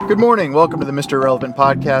Good morning. Welcome to the Mr. Irrelevant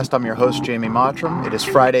podcast. I'm your host, Jamie Mottram. It is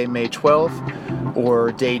Friday, May 12th,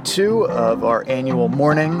 or day 2 of our annual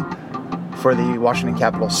mourning for the Washington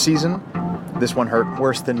Capitals season. This one hurt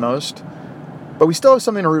worse than most, but we still have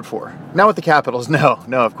something to root for. Not with the Capitals, no,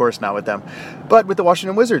 of course not with them, but with the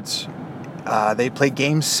Washington Wizards. They play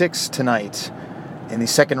Game 6 tonight in the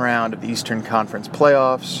second round of the Eastern Conference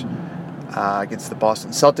playoffs against the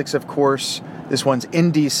Boston Celtics, of course. This one's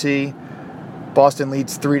in D.C., Boston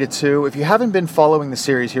leads 3-2. If you haven't been following the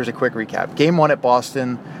series, here's a quick recap. Game 1 at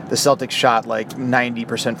Boston, the Celtics shot like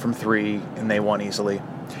 90% from 3, and they won easily.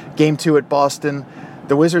 Game 2 at Boston,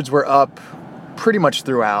 the Wizards were up pretty much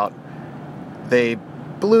throughout. They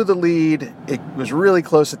blew the lead. It was really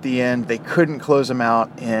close at the end. They couldn't close them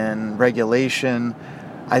out in regulation.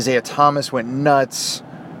 Isaiah Thomas went nuts,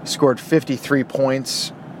 scored 53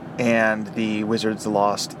 points, and the Wizards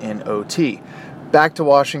lost in OT. Back to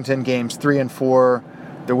Washington, games 3 and 4.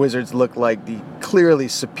 The Wizards looked like the clearly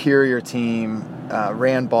superior team,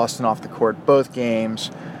 ran Boston off the court both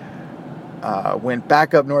games, went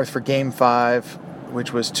back up north for Game 5,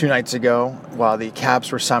 which was 2 nights ago, while the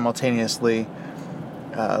Caps were simultaneously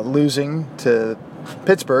losing to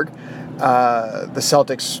Pittsburgh. The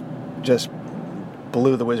Celtics just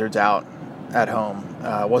blew the Wizards out at home.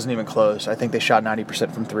 Wasn't even close. I think they shot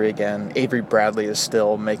 90% from 3 again. Avery Bradley is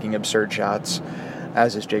still making absurd shots,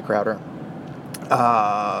 as is Jay Crowder.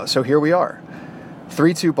 So here we are.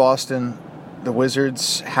 3-2 Boston. The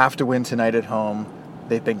Wizards have to win tonight at home.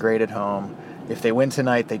 They've been great at home. If they win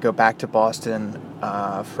tonight, they go back to Boston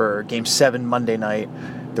for Game 7 Monday night.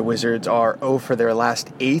 The Wizards are 0 for their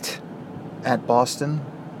last 8 at Boston,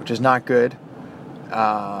 which is not good.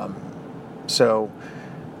 So,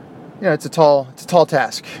 you know, it's a tall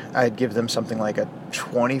task. I'd give them something like a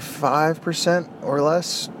 25% or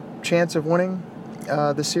less chance of winning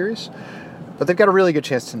this series. But they've got a really good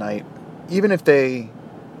chance tonight. Even if they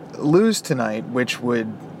lose tonight, which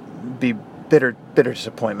would be bitter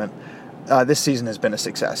disappointment, this season has been a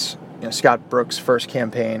success. You know, Scott Brooks' first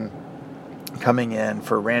campaign coming in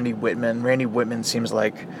for Randy Whitman. Randy Whitman seems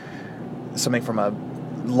like something from a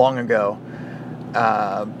long ago.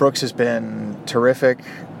 Brooks has been terrific.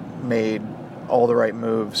 Made all the right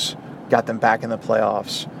moves, got them back in the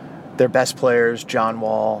playoffs. Their best players, John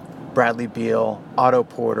Wall, Bradley Beal, Otto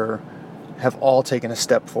Porter, have all taken a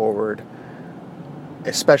step forward,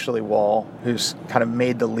 especially Wall, who's kind of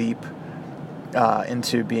made the leap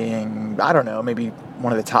into being, I don't know, maybe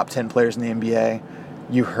one of the top 10 players in the NBA.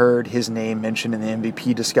 You heard his name mentioned in the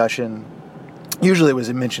MVP discussion. Usually it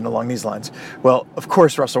was mentioned along these lines. Well, of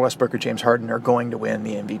course, Russell Westbrook or James Harden are going to win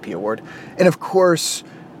the MVP award. And of course,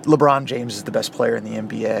 LeBron James is the best player in the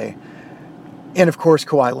NBA. And of course,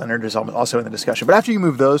 Kawhi Leonard is also in the discussion. But after you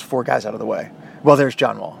move those 4 guys out of the way, well, there's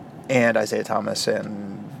John Wall and Isaiah Thomas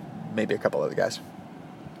and maybe a couple other guys.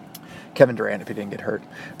 Kevin Durant, if he didn't get hurt.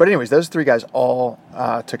 But anyways, those 3 guys all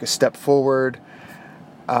took a step forward.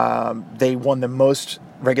 They won the most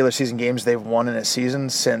regular season games they've won in a season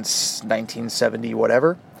since 1970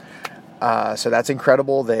 whatever. So that's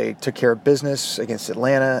incredible. They took care of business against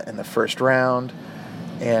Atlanta in the first round.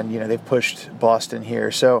 And, you know, they've pushed Boston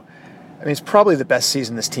here. So, I mean, it's probably the best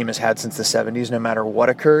season this team has had since the 70s, no matter what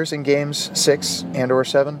occurs in games 6 and or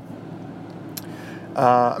 7.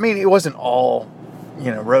 I mean, it wasn't all,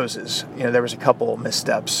 you know, roses. You know, there was a couple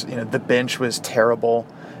missteps. You know, the bench was terrible,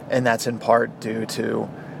 and that's in part due to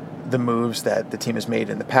the moves that the team has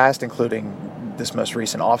made in the past, including this most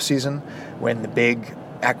recent offseason when the big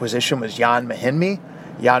acquisition was Jan Mahinmi.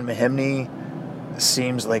 Jan Mahinmi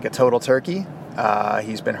seems like a total turkey.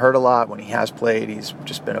 He's been hurt a lot. When he has played, he's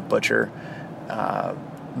just been a butcher,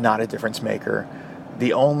 not a difference maker.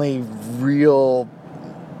 The only real,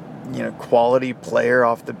 you know, quality player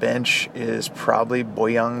off the bench is probably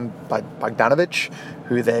Bojan Bogdanovic,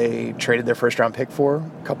 who they traded their first-round pick for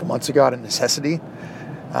a couple months ago out of necessity.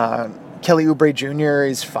 Kelly Oubre Jr.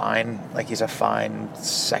 is fine. Like, he's a fine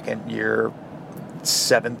second-year,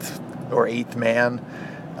 7th or 8th man.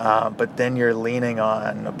 But then you're leaning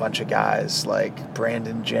on a bunch of guys like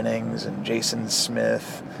Brandon Jennings and Jason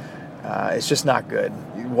Smith. It's just not good.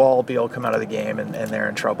 Wall, Beal come out of the game and they're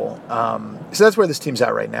in trouble. So that's where this team's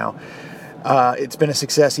at right now. It's been a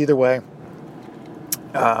success either way.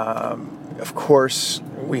 Of course,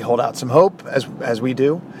 we hold out some hope, as we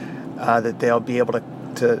do, that they'll be able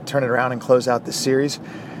to turn it around and close out this series.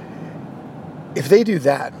 If they do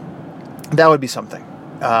that, that would be something.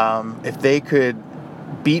 If they could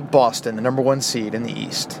beat Boston, the number 1 seed in the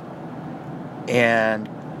East, and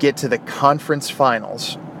get to the conference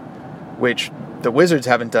finals, which the Wizards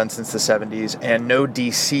haven't done since the 70s, and no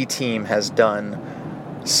DC team has done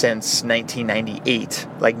since 1998,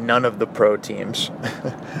 like none of the pro teams.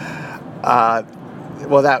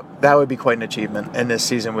 Well, that would be quite an achievement, and this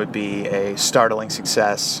season would be a startling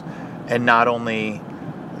success. And not only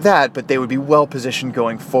that, but they would be well positioned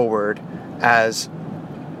going forward as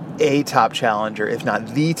a top challenger, if not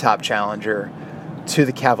the top challenger, to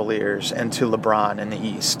the Cavaliers and to LeBron in the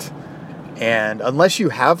East. And unless you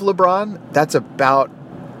have LeBron, that's about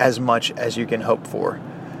as much as you can hope for.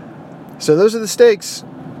 So those are the stakes.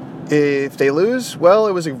 If they lose, well,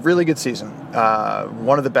 it was a really good season.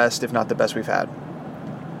 One of the best, if not the best we've had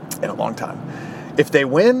in a long time. If they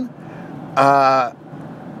win, I'm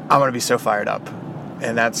going to be so fired up.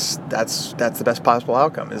 And that's the best possible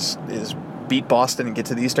outcome is beat Boston and get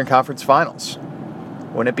to the Eastern Conference Finals.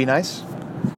 Wouldn't it be nice?